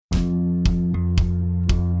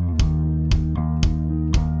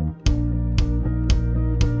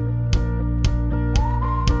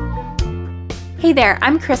Hey there,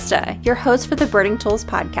 I'm Krista, your host for the Birding Tools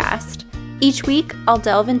podcast. Each week, I'll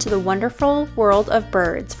delve into the wonderful world of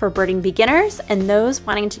birds for birding beginners and those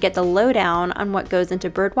wanting to get the lowdown on what goes into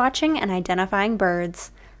birdwatching and identifying birds.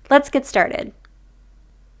 Let's get started.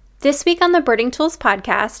 This week on the Birding Tools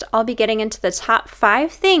podcast, I'll be getting into the top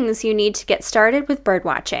 5 things you need to get started with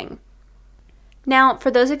birdwatching. Now, for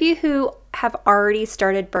those of you who have already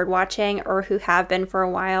started birdwatching or who have been for a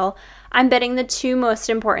while, I'm betting the 2 most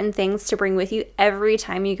important things to bring with you every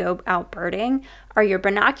time you go out birding are your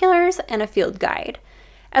binoculars and a field guide.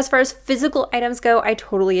 As far as physical items go, I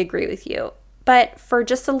totally agree with you. But for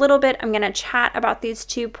just a little bit, I'm going to chat about these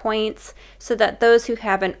 2 points so that those who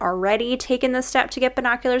haven't already taken the step to get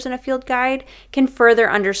binoculars and a field guide can further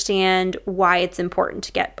understand why it's important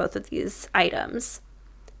to get both of these items.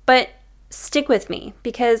 But stick with me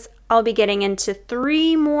because I'll be getting into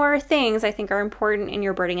 3 more things I think are important in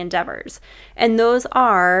your birding endeavors. And those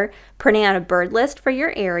are printing out a bird list for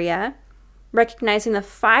your area, recognizing the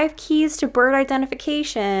 5 keys to bird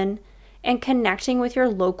identification, and connecting with your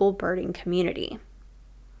local birding community.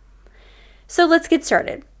 So let's get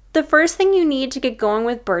started. The first thing you need to get going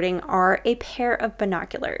with birding are a pair of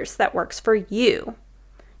binoculars that works for you.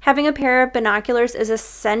 Having a pair of binoculars is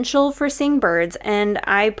essential for seeing birds, and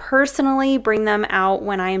I personally bring them out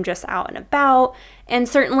when I am just out and about, and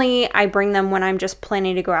certainly I bring them when I'm just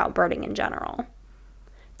planning to go out birding in general.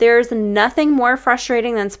 There's nothing more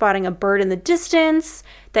frustrating than spotting a bird in the distance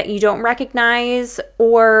that you don't recognize,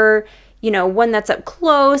 or one that's up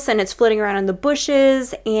close and it's flitting around in the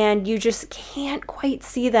bushes and you just can't quite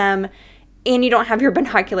see them and you don't have your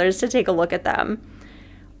binoculars to take a look at them.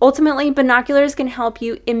 Ultimately, binoculars can help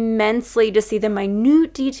you immensely to see the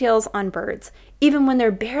minute details on birds, even when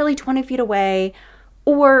they're barely 20 feet away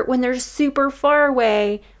or when they're super far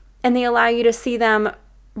away, and they allow you to see them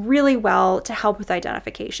really well to help with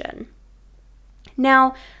identification.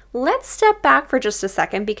 Now, let's step back for just a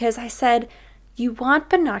second because I said you want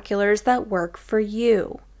binoculars that work for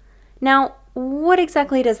you. Now, what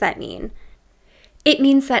exactly does that mean? It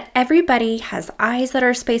means that everybody has eyes that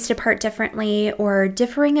are spaced apart differently or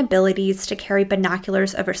differing abilities to carry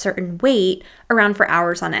binoculars of a certain weight around for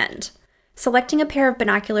hours on end. Selecting a pair of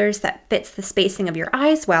binoculars that fits the spacing of your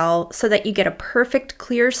eyes well so that you get a perfect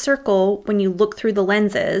clear circle when you look through the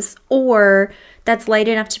lenses, or that's light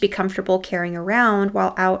enough to be comfortable carrying around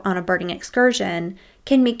while out on a birding excursion,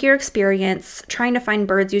 can make your experience trying to find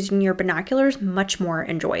birds using your binoculars much more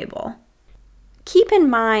enjoyable. Keep in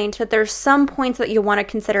mind that there's some points that you'll want to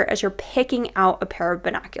consider as you're picking out a pair of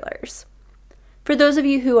binoculars. For those of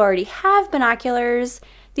you who already have binoculars,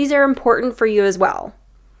 these are important for you as well.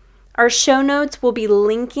 Our show notes will be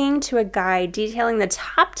linking to a guide detailing the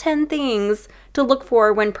top 10 things to look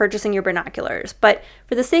for when purchasing your binoculars, but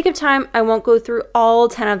for the sake of time, I won't go through all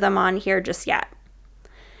 10 of them on here just yet.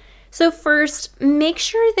 So first, make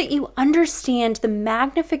sure that you understand the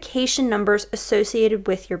magnification numbers associated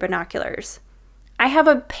with your binoculars. I have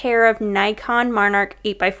a pair of Nikon Monarch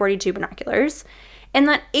 8x42 binoculars, and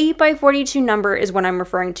that 8x42 number is what I'm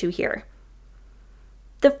referring to here.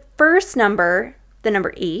 The first number, the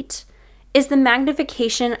number 8, is the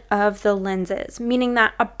magnification of the lenses, meaning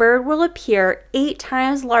that a bird will appear 8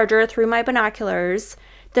 times larger through my binoculars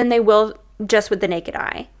than they will just with the naked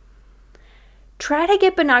eye. Try to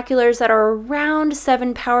get binoculars that are around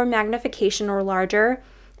 7 power magnification or larger,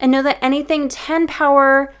 and know that anything 10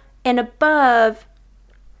 power and above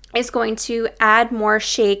is going to add more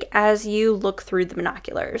shake as you look through the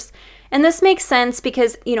binoculars. And this makes sense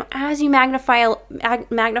because, as you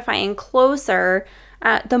magnify in closer,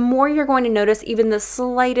 the more you're going to notice even the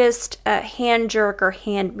slightest hand jerk or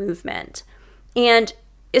hand movement. And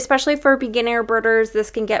especially for beginner birders,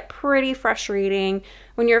 this can get pretty frustrating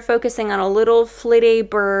when you're focusing on a little flitty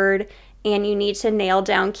bird and you need to nail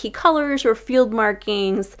down key colors or field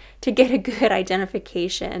markings to get a good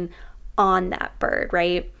identification on that bird,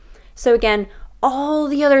 right? So again, all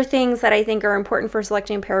the other things that I think are important for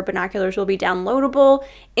selecting a pair of binoculars will be downloadable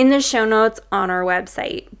in the show notes on our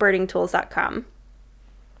website, birdingtools.com.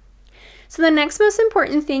 So the next most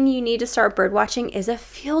important thing you need to start birdwatching is a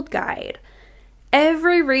field guide.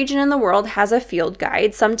 Every region in the world has a field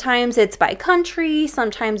guide. Sometimes it's by country,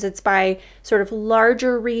 sometimes it's by sort of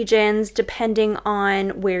larger regions, depending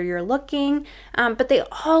on where you're looking. But they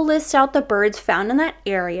all list out the birds found in that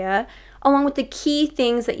area, along with the key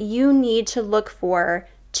things that you need to look for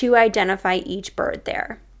to identify each bird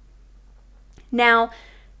there. Now,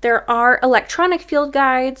 there are electronic field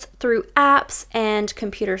guides through apps and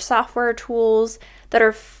computer software tools that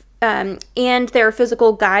are, and there are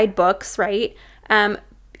physical guidebooks, right? And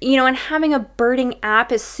having a birding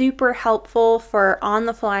app is super helpful for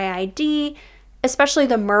on-the-fly ID especially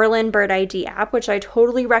the Merlin Bird ID app, which I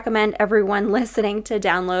totally recommend everyone listening to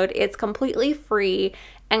download. It's completely free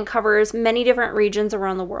and covers many different regions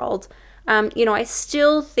around the world. I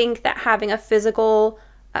still think that having a physical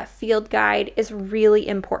field guide is really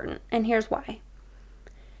important, and here's why.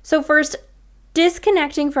 So first,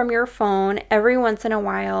 disconnecting from your phone every once in a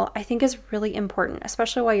while, I think is really important,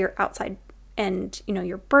 especially while you're outside and,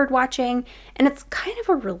 you're bird watching, and it's kind of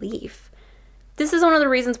a relief. This is one of the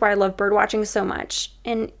reasons why I love bird watching so much.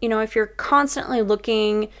 And, if you're constantly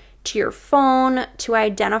looking to your phone to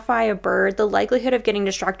identify a bird, the likelihood of getting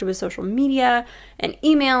distracted with social media and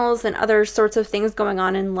emails and other sorts of things going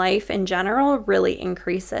on in life in general really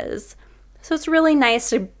increases. So it's really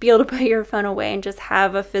nice to be able to put your phone away and just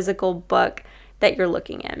have a physical book that you're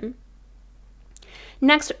looking in.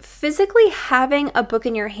 Next, physically having a book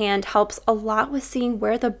in your hand helps a lot with seeing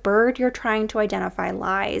where the bird you're trying to identify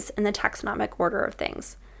lies in the taxonomic order of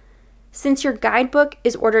things. Since your guidebook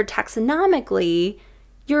is ordered taxonomically,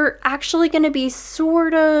 you're actually going to be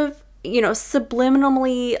sort of,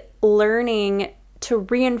 subliminally learning to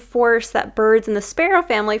reinforce that birds in the sparrow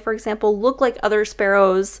family, for example, look like other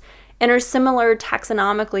sparrows and are similar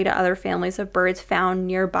taxonomically to other families of birds found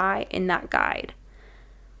nearby in that guide.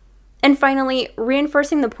 And finally,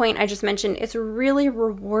 reinforcing the point I just mentioned, it's really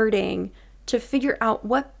rewarding to figure out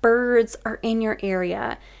what birds are in your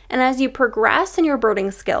area. And as you progress in your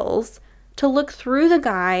birding skills, to look through the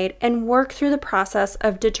guide and work through the process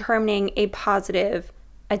of determining a positive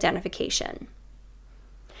identification.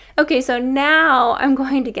 Okay, so now I'm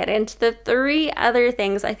going to get into the 3 other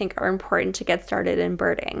things I think are important to get started in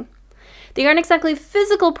birding. They aren't exactly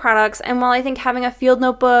physical products, and while I think having a field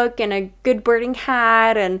notebook and a good birding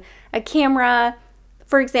hat and a camera,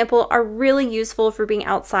 for example, are really useful for being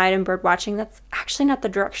outside and bird watching, that's actually not the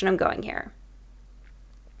direction I'm going here.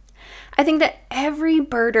 I think that every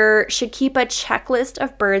birder should keep a checklist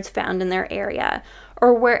of birds found in their area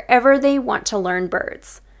or wherever they want to learn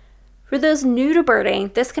birds. For those new to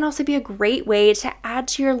birding, this can also be a great way to add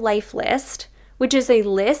to your life list, which is a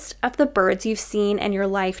list of the birds you've seen in your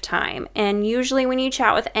lifetime. And usually when you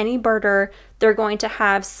chat with any birder, they're going to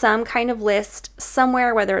have some kind of list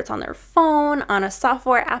somewhere, whether it's on their phone, on a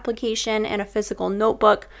software application, in a physical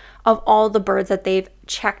notebook of all the birds that they've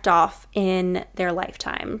checked off in their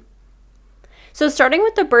lifetime. So starting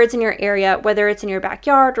with the birds in your area, whether it's in your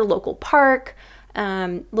backyard or local park,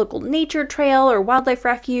 local nature trail or wildlife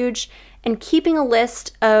refuge, and keeping a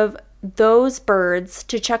list of those birds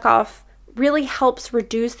to check off really helps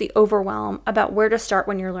reduce the overwhelm about where to start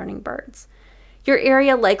when you're learning birds. Your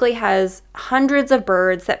area likely has hundreds of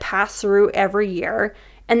birds that pass through every year,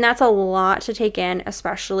 and that's a lot to take in,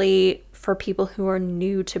 especially for people who are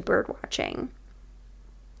new to bird watching.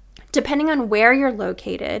 Depending on where you're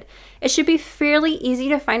located, it should be fairly easy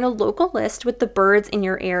to find a local list with the birds in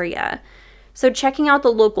your area. So checking out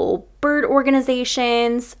the local bird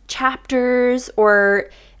organizations, chapters, or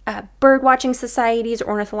bird watching societies,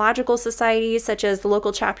 ornithological societies, such as the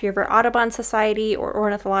local chapter of your Audubon Society or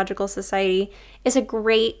Ornithological Society, is a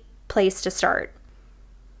great place to start.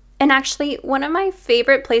 And actually, one of my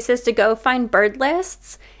favorite places to go find bird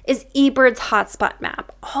lists is eBird's hotspot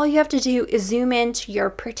map. All you have to do is zoom into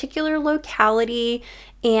your particular locality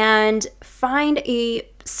and find a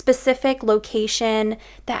specific location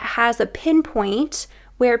that has a pinpoint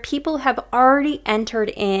where people have already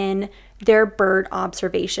entered in their bird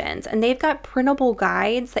observations. And they've got printable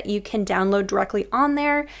guides that you can download directly on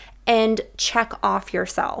there and check off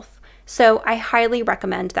yourself. So I highly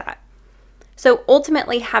recommend that. So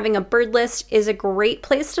ultimately, having a bird list is a great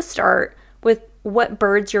place to start with what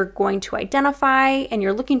birds you're going to identify and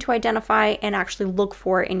you're looking to identify and actually look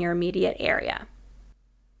for in your immediate area.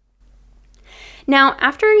 Now,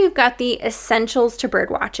 after you've got the essentials to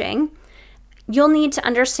bird watching, you'll need to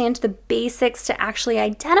understand the basics to actually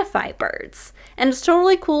identify birds. And it's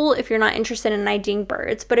totally cool if you're not interested in IDing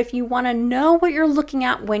birds, but if you want to know what you're looking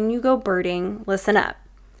at when you go birding, listen up.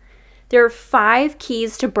 There are 5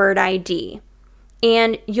 keys to bird ID,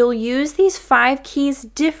 and you'll use these 5 keys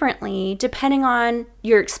differently depending on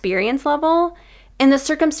your experience level and the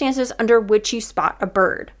circumstances under which you spot a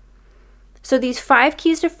bird. So these 5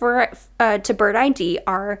 keys to bird ID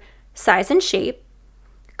are size and shape,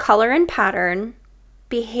 color and pattern,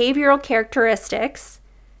 behavioral characteristics,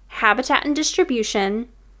 habitat and distribution,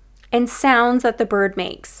 and sounds that the bird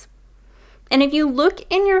makes. And if you look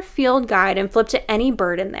in your field guide and flip to any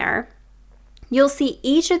bird in there, you'll see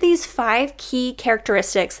each of these 5 key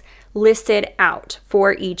characteristics listed out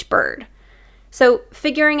for each bird. So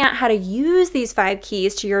figuring out how to use these 5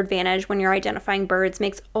 keys to your advantage when you're identifying birds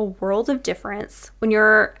makes a world of difference when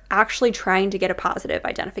you're actually trying to get a positive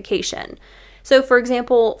identification. So for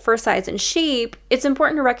example, for size and shape, it's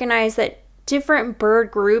important to recognize that different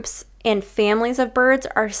bird groups and families of birds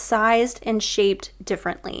are sized and shaped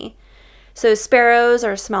differently. So sparrows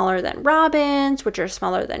are smaller than robins, which are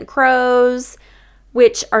smaller than crows,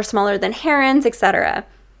 which are smaller than herons, etc.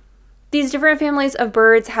 These different families of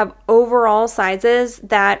birds have overall sizes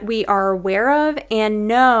that we are aware of and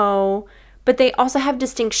know, but they also have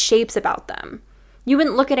distinct shapes about them. You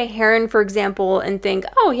wouldn't look at a heron, for example, and think,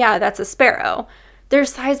 oh yeah, that's a sparrow. They're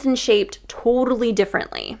sized and shaped totally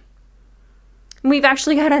differently. We've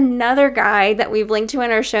actually got another guide that we've linked to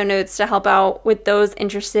in our show notes to help out with those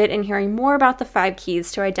interested in hearing more about the 5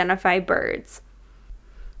 keys to identify birds.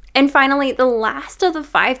 And finally, the last of the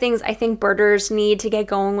 5 things I think birders need to get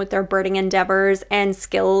going with their birding endeavors and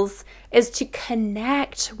skills is to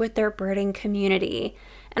connect with their birding community.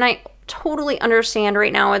 And I totally understand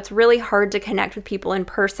right now it's really hard to connect with people in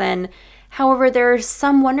person. However, there are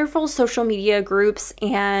some wonderful social media groups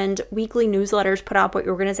and weekly newsletters put out by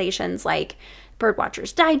organizations like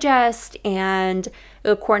Birdwatchers Digest and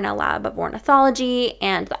the Cornell Lab of Ornithology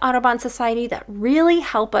and the Audubon Society that really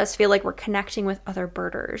help us feel like we're connecting with other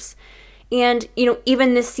birders. And,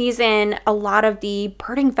 even this season, a lot of the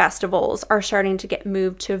birding festivals are starting to get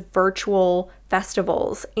moved to virtual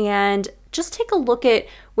festivals. And just take a look at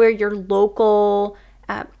where your local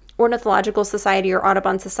Ornithological Society or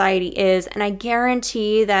Audubon Society is, and I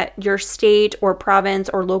guarantee that your state or province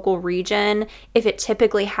or local region, if it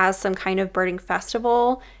typically has some kind of birding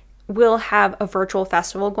festival, will have a virtual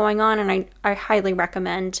festival going on, and I highly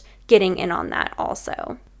recommend getting in on that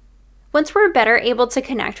also. Once we're better able to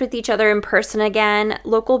connect with each other in person again,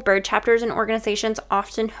 local bird chapters and organizations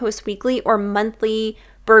often host weekly or monthly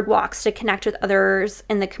bird walks to connect with others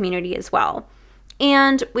in the community as well.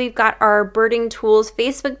 And we've got our Birding Tools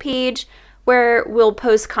Facebook page where we'll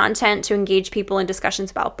post content to engage people in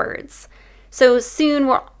discussions about birds. So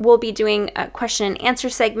soon we'll be doing question and answer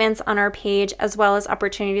segments on our page, as well as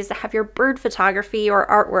opportunities to have your bird photography or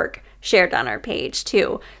artwork shared on our page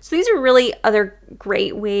too. So these are really other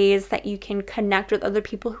great ways that you can connect with other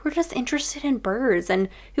people who are just interested in birds and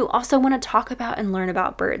who also want to talk about and learn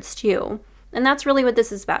about birds too. And that's really what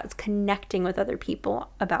this is about. It's connecting with other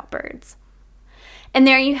people about birds. And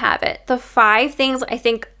there you have it, the 5 things I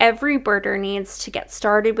think every birder needs to get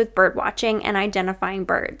started with bird watching and identifying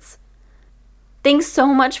birds. Thanks so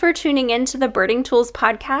much for tuning in to the Birding Tools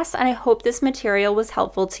podcast, and I hope this material was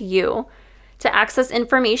helpful to you. To access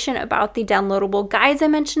information about the downloadable guides I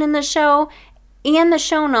mentioned in the show and the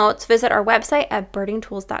show notes, visit our website at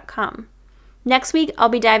birdingtools.com. Next week, I'll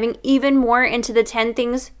be diving even more into the 10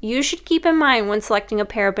 things you should keep in mind when selecting a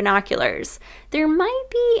pair of binoculars. There might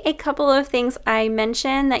be a couple of things I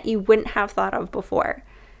mentioned that you wouldn't have thought of before.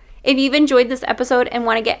 If you've enjoyed this episode and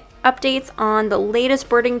want to get updates on the latest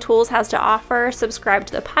Birding Tools has to offer, subscribe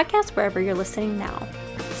to the podcast wherever you're listening now.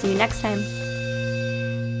 See you next time.